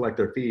business and collect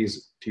their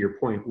fees. To your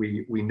point,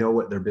 we know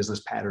what their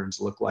business patterns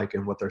look like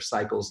and what their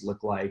cycles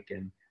look like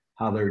and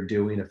how they're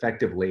doing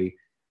effectively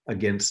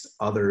against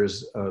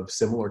others of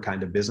similar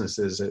kind of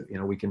businesses.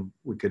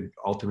 We could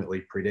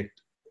ultimately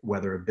predict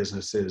whether a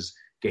business is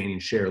gaining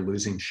share,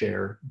 losing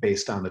share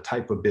based on the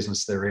type of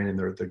business they're in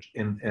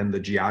and the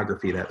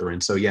geography that they're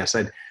in. So yes,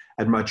 I'd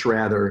much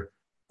rather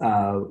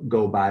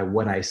go by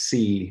what I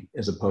see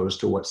as opposed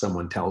to what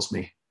someone tells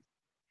me.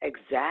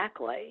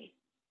 Exactly.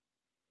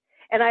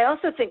 And I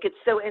also think it's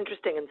so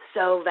interesting and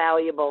so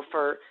valuable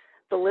for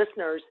the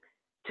listeners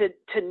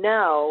to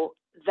know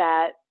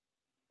that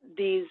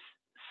these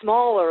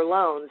smaller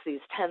loans,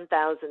 these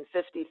 10,000,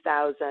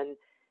 50,000,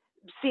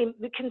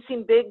 can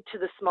seem big to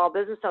the small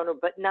business owner,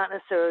 but not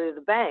necessarily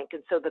the bank.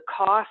 And so the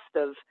cost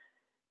of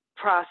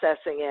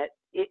processing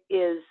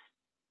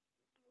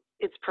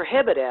it's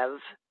prohibitive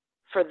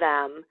for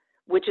them,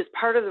 which is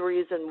part of the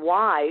reason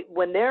why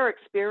when they're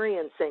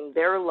experiencing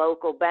their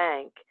local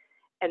bank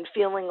and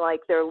feeling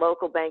like their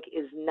local bank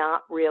is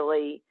not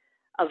really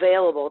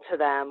available to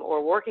them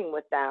or working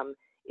with them,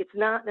 it's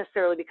not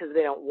necessarily because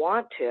they don't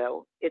want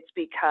to, it's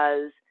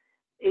because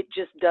it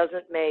just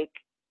doesn't make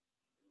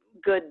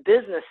good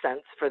business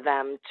sense for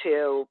them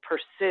to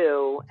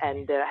pursue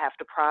and to have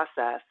to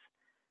process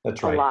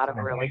That's right. a lot of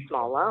really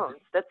small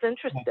loans. That's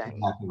interesting. That's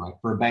exactly right.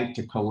 For a bank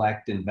to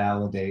collect and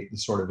validate the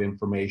sort of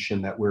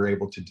information that we're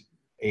able to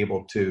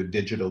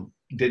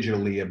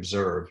digitally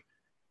observe,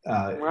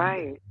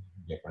 right.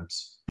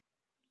 Difference.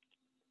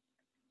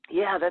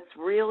 Yeah, that's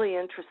really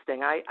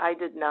interesting. I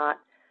did not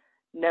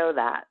know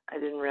that. I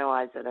didn't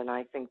realize it, and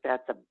I think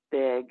that's a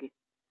big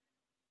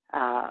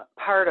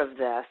part of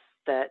this,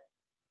 that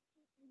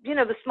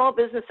the small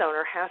business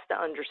owner has to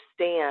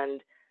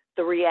understand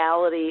the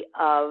reality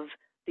of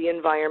the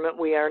environment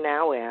we are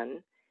now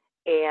in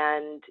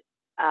and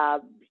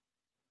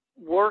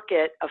work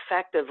it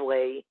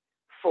effectively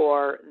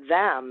for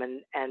them.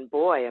 And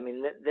boy, I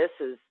mean, this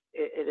is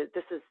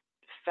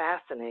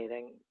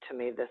fascinating to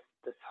me, this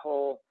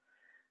whole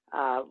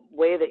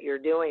way that you're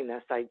doing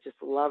this. I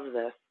just love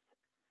this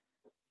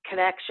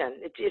connection.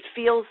 It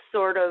feels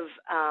sort of,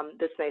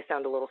 this may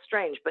sound a little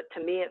strange, but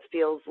to me it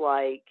feels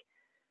like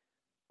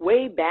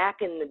way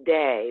back in the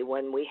day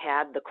when we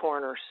had the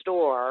corner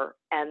store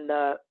and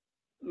the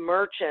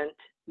merchant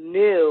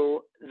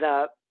knew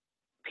the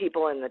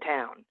people in the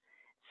town.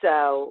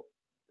 So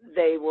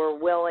they were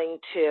willing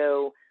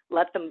to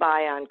let them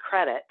buy on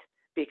credit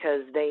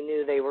because they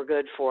knew they were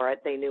good for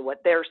it. They knew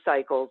what their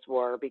cycles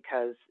were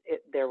because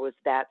there was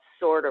that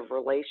sort of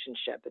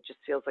relationship. It just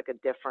feels like a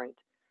different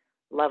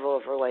level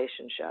of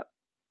relationship.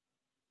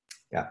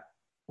 Yeah,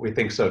 we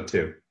think so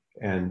too.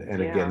 And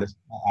again,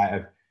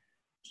 I've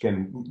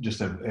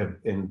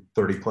in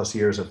 30 plus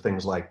years of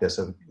things like this,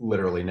 I've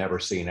literally never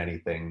seen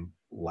anything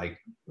like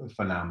a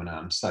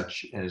phenomenon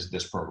such as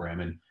this program.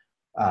 And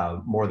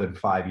more than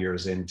 5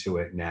 years into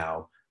it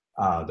now,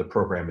 the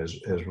program has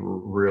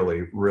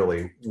really,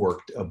 really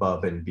worked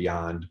above and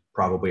beyond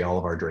probably all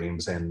of our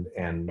dreams and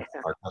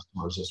our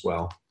customers as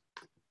well.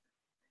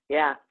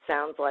 Yeah,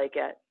 sounds like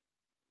it.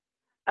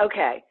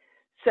 Okay,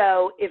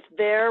 so if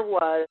there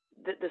was,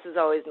 this is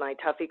always my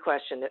toughie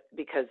question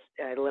because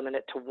I limit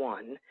it to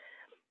one.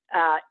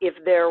 If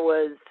there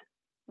was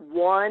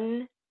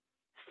one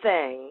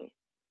thing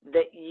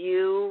that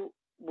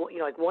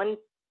like one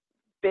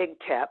big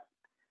tip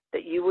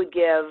that you would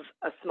give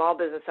a small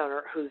business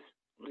owner who's,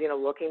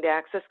 looking to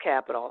access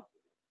capital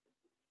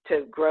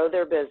to grow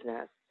their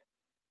business,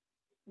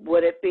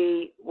 would it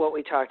be what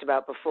we talked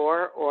about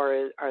before, or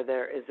is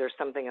there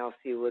something else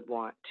you would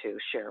want to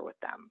share with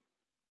them?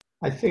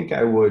 I think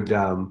I would.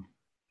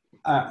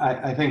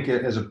 I think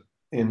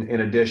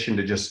in addition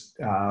to just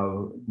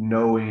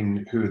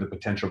knowing who the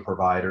potential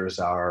providers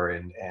are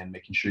and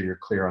making sure you're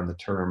clear on the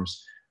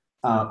terms,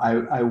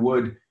 I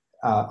would.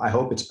 I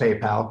hope it's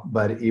PayPal,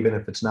 but even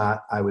if it's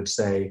not, I would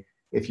say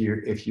if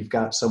you've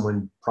got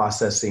someone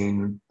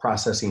processing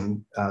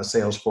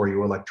sales for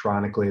you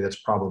electronically,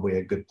 that's probably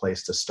a good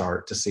place to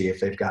start to see if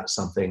they've got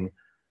something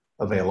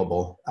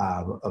available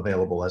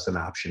as an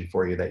option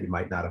for you that you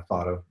might not have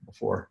thought of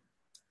before.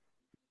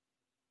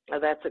 Oh,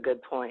 that's a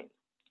good point.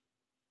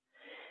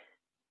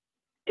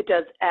 It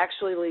does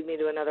actually lead me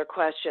to another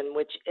question,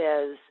 which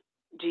is,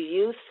 do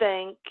you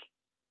think,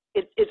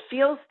 it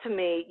feels to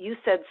me, you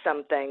said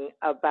something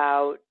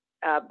about,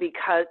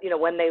 because,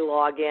 when they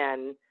log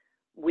in,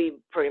 we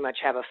pretty much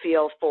have a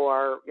feel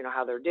for,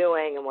 how they're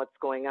doing and what's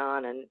going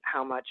on and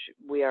how much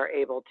we are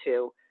able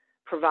to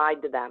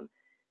provide to them.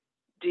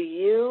 Do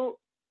you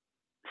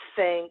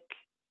think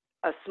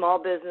a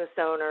small business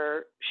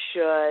owner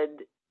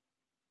should,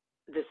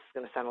 this is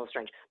going to sound a little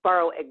strange,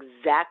 borrow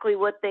exactly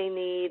what they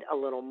need, a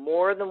little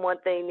more than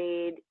what they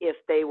need? If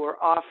they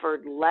were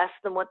offered less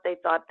than what they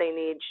thought they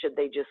need, should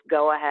they just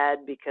go ahead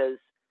because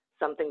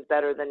something's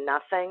better than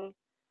nothing?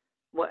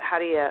 How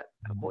do you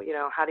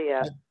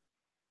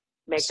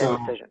make that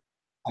decision?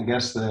 I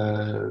guess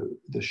the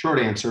short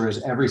answer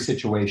is every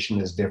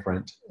situation is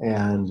different,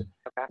 and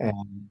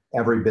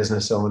every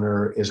business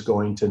owner is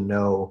going to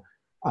know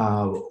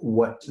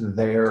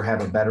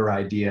have a better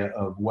idea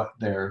of what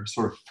their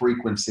sort of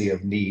frequency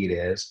of need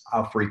is.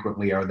 How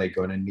frequently are they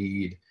going to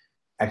need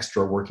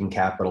extra working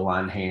capital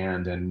on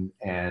hand,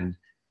 and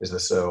is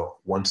this a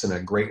once in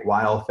a great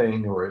while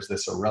thing, or is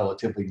this a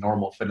relatively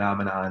normal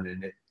phenomenon?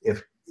 And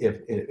if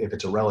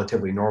it's a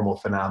relatively normal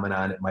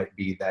phenomenon, it might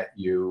be that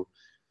you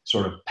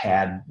sort of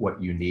pad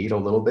what you need a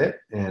little bit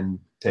and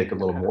take a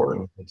little more.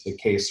 And if it's a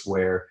case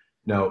where,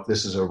 no,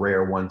 this is a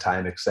rare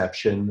one-time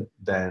exception,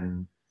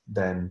 then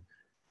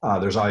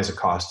there's always a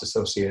cost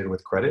associated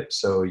with credit.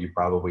 So you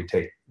probably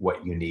take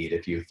what you need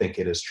if you think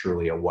it is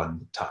truly a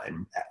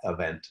one-time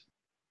event.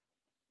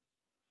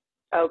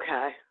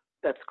 Okay,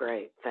 that's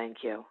great.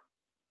 Thank you.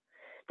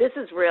 This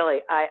is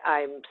really,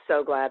 I'm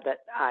so glad that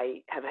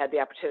I have had the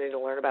opportunity to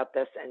learn about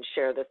this and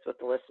share this with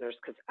the listeners,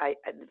 because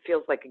it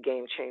feels like a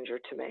game changer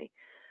to me.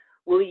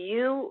 Will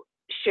you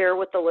share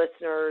with the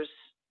listeners,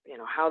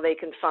 how they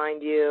can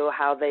find you,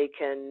 how they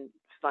can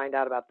find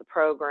out about the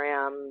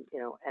program,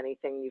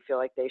 anything you feel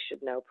like they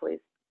should know,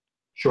 please?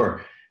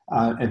 Sure.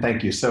 And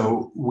thank you.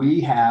 So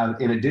we have,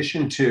 in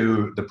addition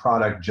to the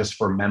product just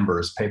for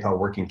members, PayPal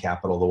Working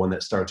Capital, the one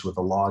that starts with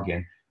a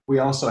login, we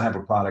also have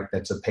a product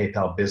that's a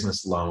PayPal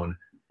business loan,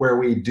 where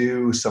we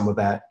do some of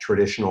that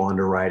traditional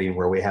underwriting,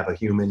 where we have a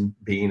human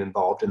being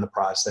involved in the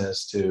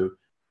process to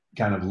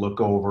kind of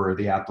look over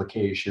the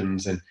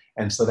applications. And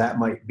so that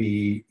might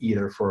be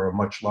either for a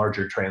much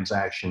larger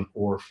transaction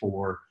or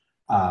for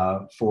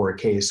a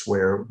case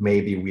where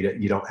maybe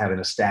you don't have an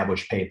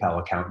established PayPal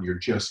account and you're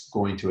just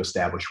going to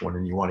establish one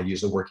and you want to use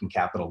the working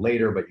capital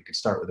later, but you can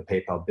start with a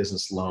PayPal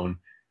business loan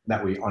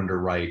that we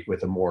underwrite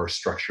with a more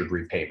structured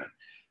repayment.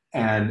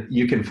 And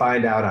you can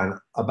find out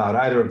about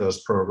either of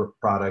those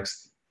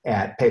products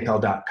at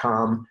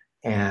paypal.com,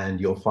 and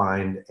you'll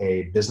find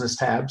a business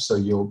tab. So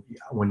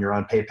when you're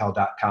on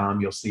paypal.com,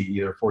 you'll see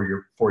either for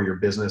your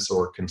business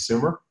or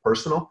consumer,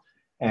 personal.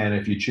 And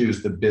if you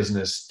choose the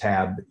business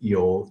tab,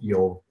 you'll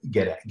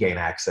gain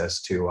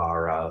access to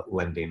our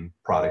lending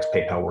products,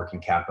 PayPal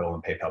Working Capital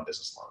and PayPal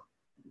Business Loan.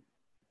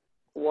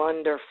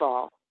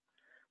 Wonderful.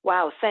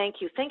 Wow, thank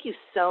you. Thank you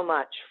so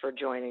much for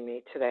joining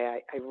me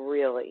today. I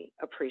really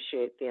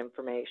appreciate the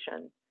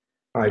information.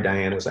 All right,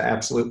 Diane, it was an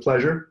absolute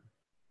pleasure.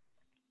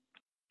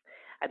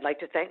 I'd like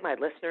to thank my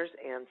listeners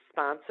and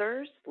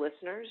sponsors.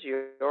 Listeners,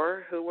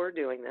 you're who we're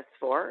doing this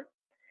for.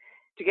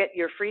 To get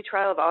your free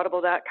trial of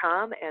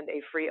audible.com and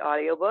a free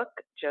audiobook,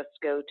 just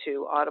go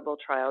to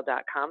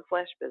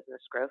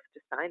audibletrial.com/businessgrowth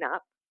to sign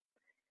up.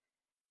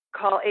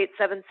 Call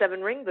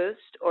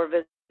 877-RING-BOOST or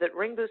visit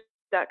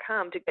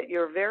ringboost.com to get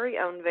your very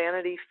own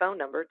vanity phone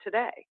number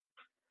today.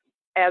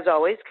 As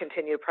always,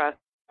 continue to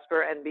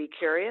prosper and be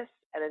curious.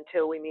 And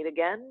until we meet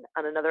again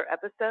on another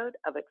episode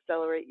of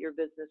Accelerate Your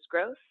Business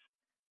Growth,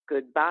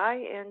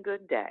 goodbye and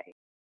good day.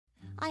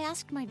 I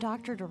asked my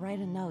doctor to write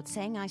a note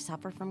saying I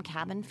suffer from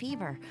cabin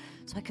fever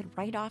so I could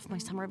write off my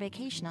summer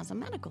vacation as a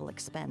medical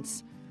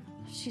expense.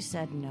 She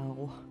said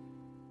no.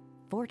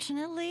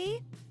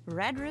 Fortunately,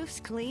 Red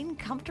Roof's clean,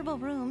 comfortable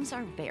rooms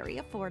are very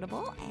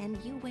affordable, and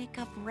you wake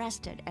up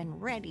rested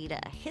and ready to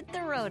hit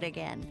the road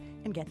again.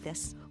 And get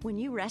this, when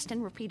you rest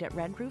and repeat at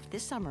Red Roof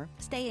this summer,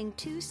 staying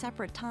 2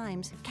 separate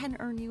times can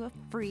earn you a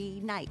free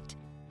night.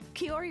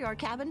 Cure your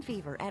cabin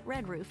fever at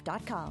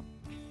redroof.com.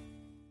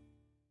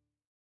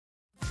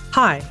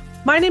 Hi,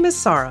 my name is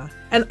Sarah,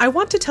 and I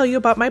want to tell you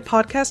about my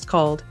podcast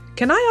called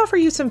Can I Offer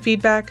You Some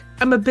Feedback?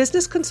 I'm a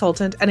business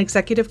consultant and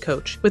executive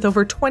coach with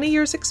over 20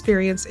 years'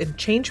 experience in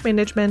change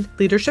management,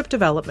 leadership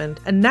development,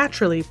 and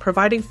naturally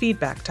providing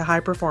feedback to high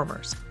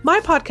performers. My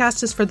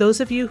podcast is for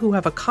those of you who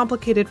have a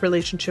complicated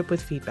relationship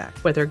with feedback,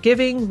 whether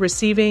giving,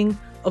 receiving,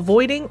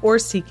 avoiding, or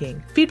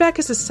seeking. Feedback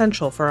is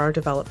essential for our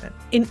development.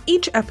 In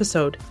each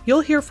episode,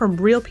 you'll hear from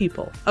real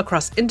people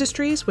across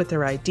industries with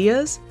their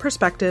ideas,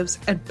 perspectives,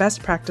 and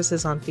best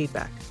practices on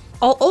feedback.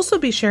 I'll also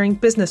be sharing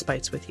business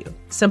bites with you,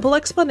 simple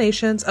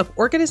explanations of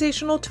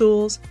organizational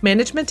tools,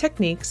 management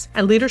techniques,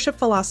 and leadership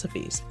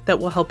philosophies that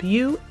will help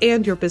you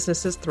and your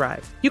businesses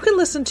thrive. You can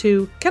listen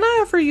to Can I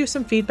Offer You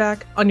Some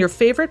Feedback on your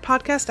favorite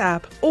podcast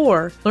app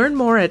or learn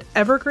more at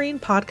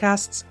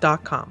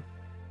evergreenpodcasts.com.